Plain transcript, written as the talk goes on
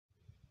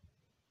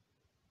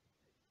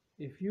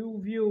If you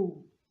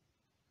view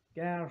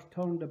Gar's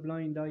Turn the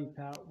Blind Eye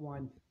Part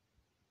 1,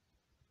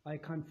 I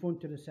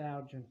confronted a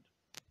sergeant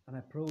and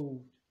I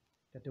proved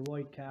that the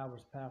white car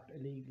was parked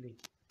illegally.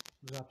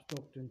 It was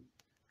obstructing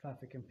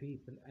traffic and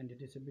people and the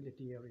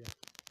disability area.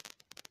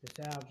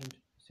 The sergeant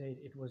said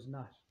it was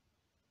not.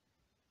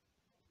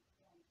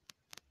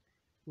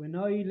 When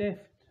I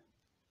left,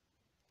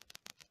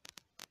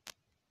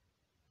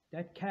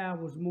 that car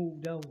was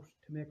moved out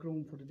to make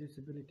room for the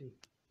disability.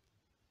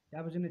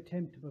 That was an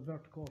attempt to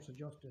pervert the course of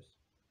justice.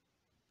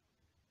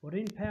 But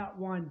in Part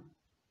 1,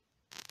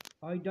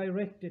 I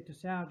directed the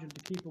sergeant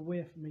to keep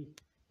away from me,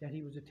 that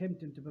he was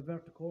attempting to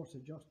pervert the course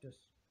of justice.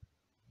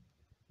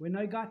 When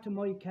I got to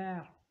my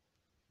car,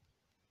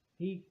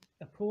 he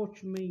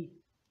approached me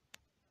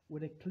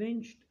with a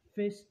clenched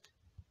fist,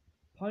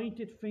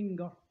 pointed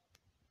finger,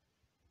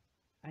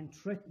 and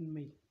threatened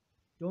me.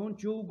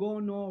 Don't you go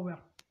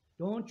nowhere.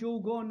 Don't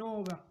you go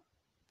nowhere.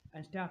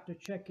 And started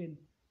checking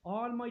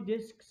all my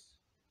discs,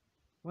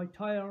 my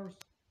tires,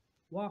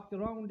 walked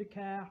around the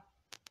car,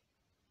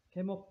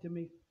 came up to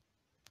me,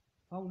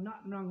 found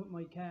nothing wrong with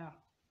my car.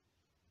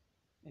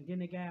 And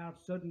then a guard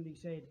suddenly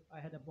said I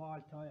had a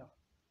bald tire.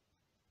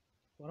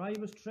 But I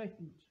was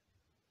threatened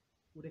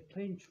with a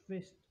clenched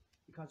fist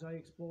because I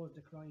exposed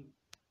the crime.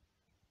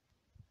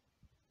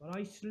 But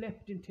I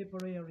slept in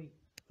Tipperary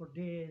for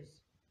days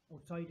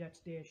outside that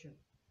station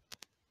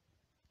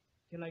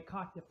till I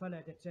caught the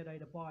fella that said I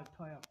had a bald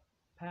tire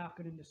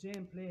parking in the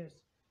same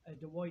place as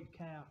the white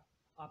car,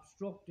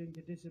 obstructing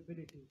the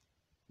disability.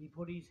 He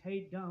put his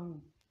head down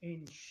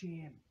in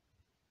shame.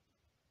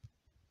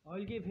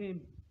 I'll give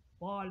him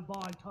bald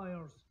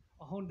tires,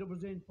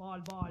 100%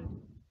 bald.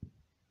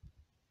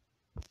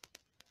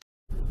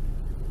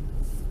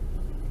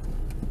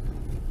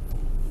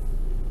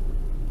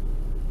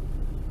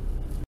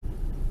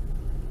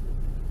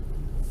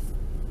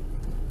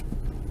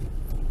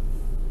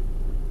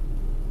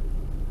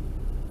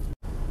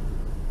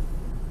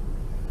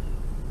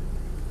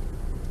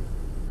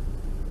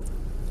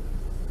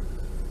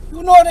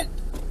 You know that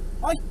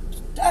I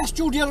asked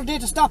you the other day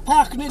to stop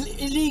parking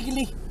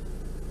illegally.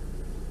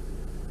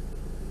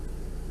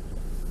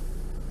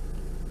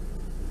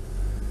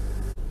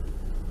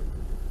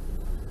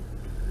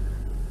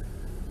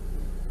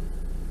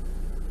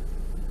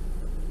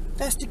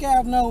 That's the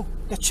guard now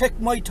that checked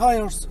my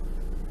tyres.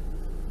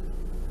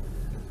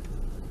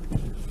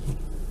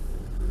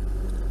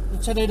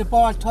 It said I had a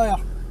bald tyre.